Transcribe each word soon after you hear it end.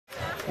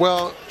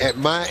Well, at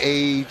my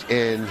age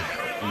and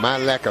my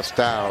lack of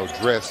style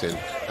dressing,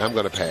 I'm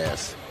going to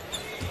pass.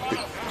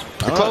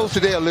 The clothes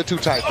today are a little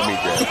too tight for me,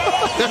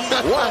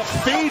 Jeff. What a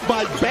feed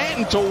by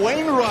Banton to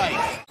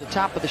Wainwright. The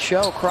top of the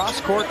show,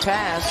 cross-court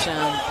pass,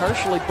 and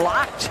partially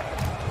blocked.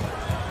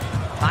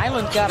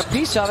 Hyland got a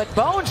piece of it.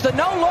 Bones, the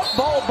no-look,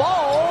 Bol.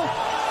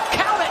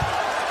 Count it.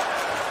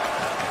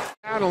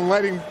 And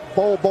letting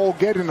Bol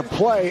get into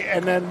play,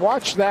 and then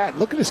watch that.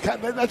 Look at this guy.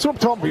 That's what I'm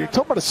talking about. You're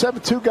talking about a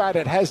 7'2" guy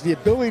that has the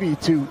ability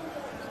to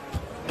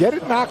get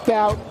it knocked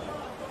out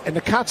and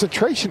the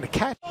concentration to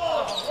catch.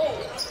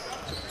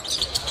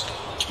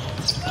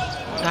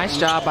 Nice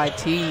job by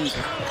Teague.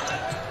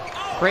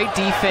 Great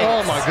defense.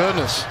 Oh my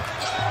goodness.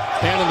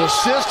 And an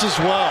assist as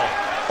well.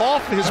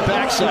 Off his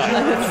backside.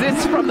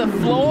 Assist from the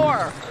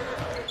floor.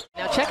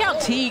 Now check out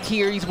Teague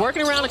here. He's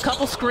working around a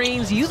couple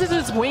screens, uses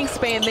his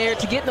wingspan there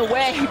to get in the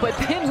way, but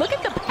then look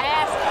at the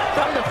pass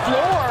from the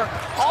floor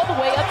all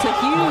the way up to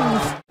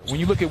Hughes. When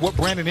you look at what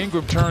Brandon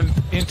Ingram turned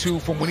into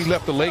from when he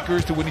left the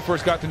Lakers to when he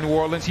first got to New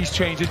Orleans, he's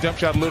changed his jump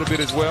shot a little bit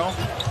as well.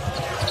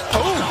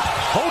 Oh,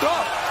 hold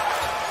up.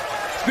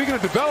 Speaking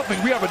of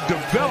developing, we have a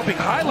developing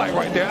highlight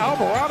right there.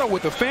 Alvarado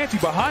with a fancy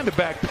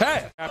behind-the-back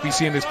pass. Happy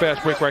seeing this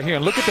fast break right here.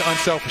 And look at the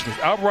unselfishness.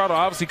 Alvarado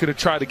obviously could have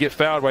tried to get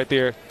fouled right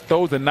there.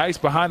 Throws a nice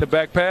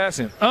behind-the-back pass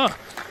and Yeah,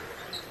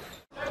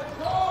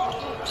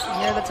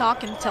 the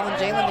talking, telling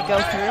Jalen to go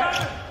through.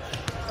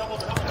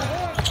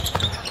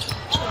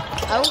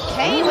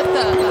 Okay, with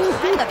the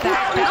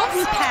behind-the-back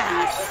bounce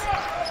pass.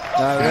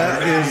 Now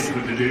that is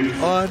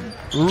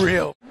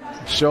unreal.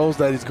 Shows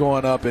that he's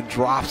going up and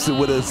drops it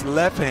with his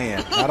left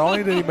hand. Not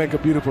only did he make a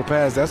beautiful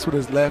pass, that's with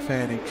his left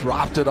hand. He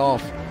dropped it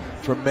off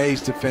for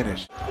Mays to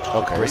finish.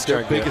 Okay, it's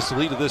their biggest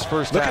lead of this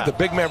first half. Look at the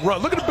big man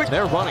run. Look at the big.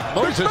 They're running.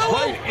 Moses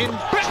right in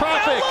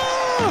traffic.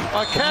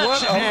 A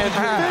catch and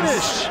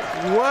finish.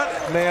 What?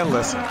 Man,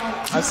 listen.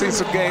 I've seen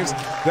some games.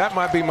 That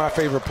might be my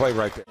favorite play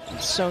right there.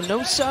 So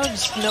no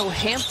Suggs, no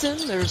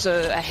Hampton. There's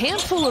a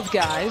handful of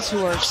guys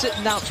who are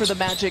sitting out for the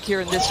Magic here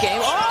in this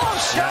game.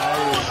 Oh, show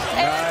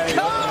and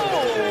go!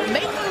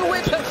 Making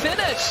with the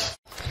finish.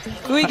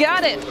 We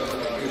got it.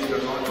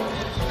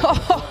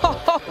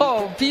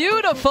 Oh,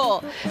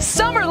 beautiful.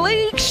 Summer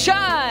League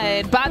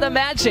shine by the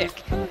Magic.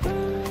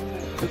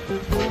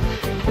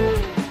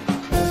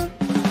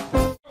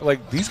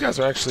 Like, these guys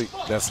are actually,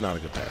 that's not a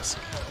good pass.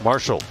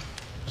 Marshall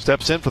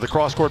steps in for the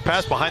cross-court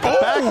pass behind the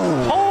back.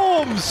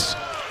 Holmes!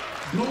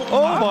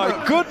 Oh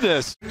my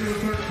goodness!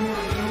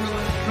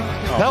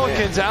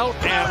 Pelicans out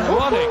and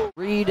running.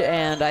 Reed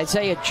and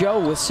Isaiah Joe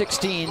with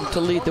 16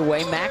 to lead the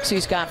way.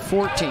 Maxi's got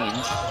 14.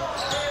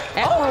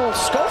 Admiral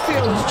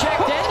Schofield is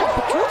checked in.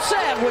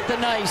 Petrusev with the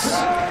nice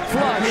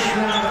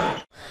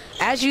flush.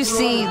 As you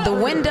see, the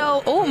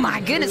window, oh my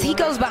goodness, he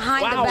goes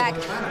behind the back.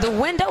 The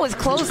window is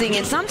closing,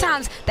 and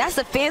sometimes that's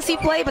a fancy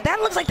play, but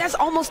that looks like that's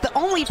almost the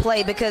only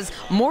play because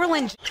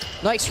Moreland.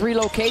 Nice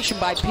relocation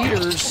by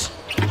Peters.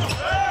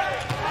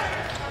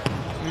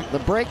 The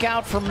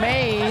breakout for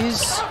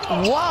Mays.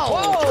 Whoa!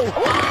 Whoa!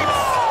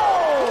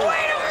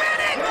 Wait a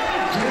minute!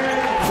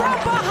 From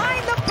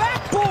behind the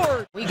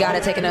backboard! We got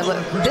to take another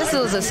look. This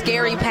was a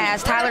scary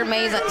pass. Skylar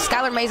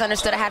Mays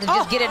understood I had to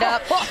just get it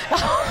up.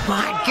 Oh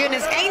my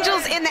goodness.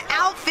 Angels in the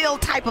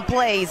outfield type of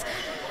plays.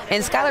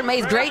 And Skylar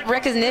Mays, great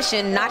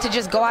recognition not to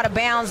just go out of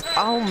bounds.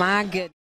 Oh my goodness.